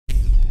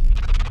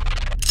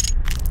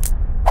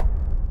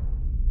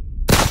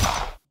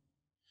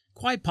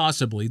Quite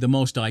possibly the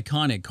most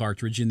iconic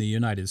cartridge in the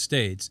United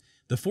States,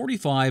 the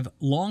 .45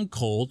 Long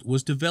Colt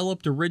was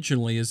developed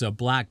originally as a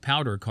black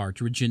powder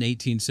cartridge in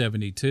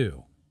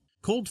 1872.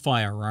 Colt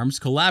Firearms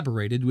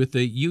collaborated with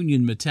the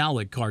Union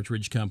Metallic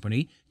Cartridge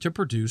Company to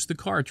produce the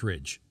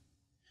cartridge.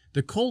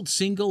 The Colt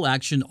Single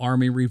Action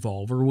Army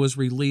revolver was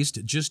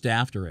released just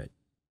after it.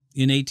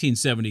 In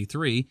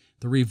 1873,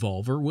 the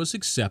revolver was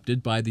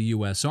accepted by the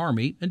U.S.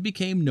 Army and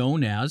became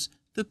known as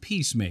the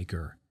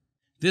Peacemaker.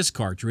 This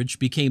cartridge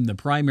became the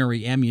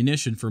primary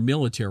ammunition for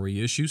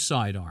military-issue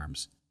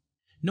sidearms.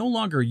 No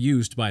longer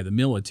used by the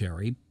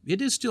military,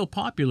 it is still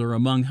popular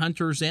among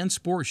hunters and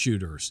sport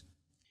shooters.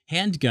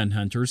 Handgun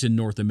hunters in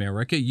North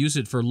America use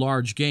it for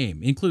large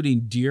game,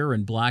 including deer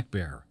and black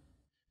bear.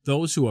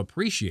 Those who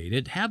appreciate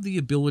it have the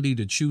ability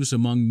to choose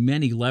among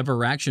many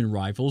lever-action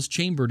rifles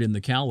chambered in the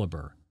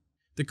caliber.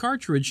 The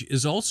cartridge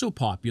is also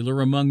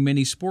popular among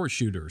many sport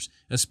shooters,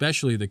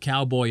 especially the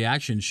Cowboy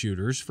Action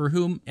Shooters, for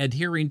whom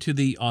adhering to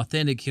the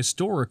authentic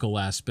historical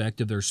aspect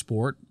of their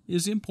sport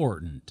is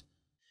important.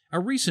 A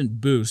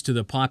recent boost to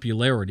the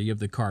popularity of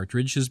the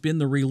cartridge has been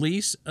the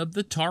release of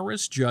the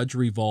Taurus Judge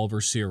Revolver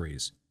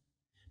series.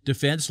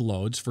 Defense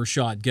loads for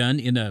shotgun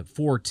in a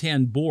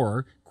 .410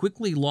 bore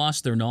quickly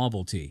lost their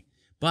novelty,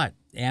 but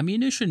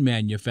ammunition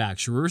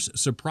manufacturers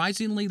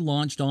surprisingly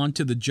launched on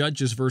to the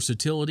Judge's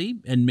versatility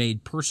and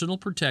made personal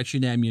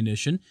protection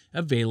ammunition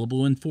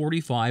available in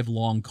 .45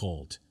 Long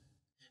Colt.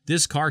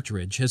 This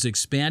cartridge has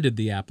expanded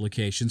the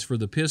applications for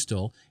the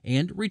pistol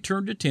and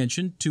returned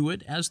attention to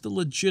it as the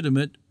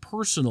legitimate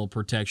personal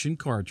protection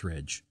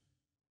cartridge.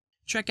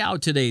 Check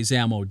out today's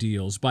ammo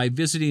deals by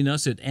visiting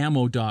us at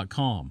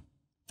ammo.com.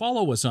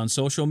 Follow us on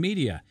social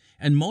media,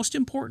 and most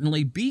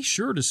importantly, be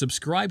sure to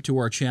subscribe to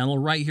our channel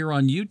right here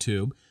on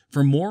YouTube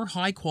for more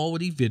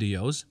high-quality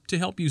videos to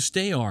help you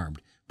stay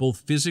armed, both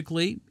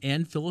physically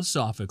and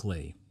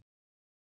philosophically.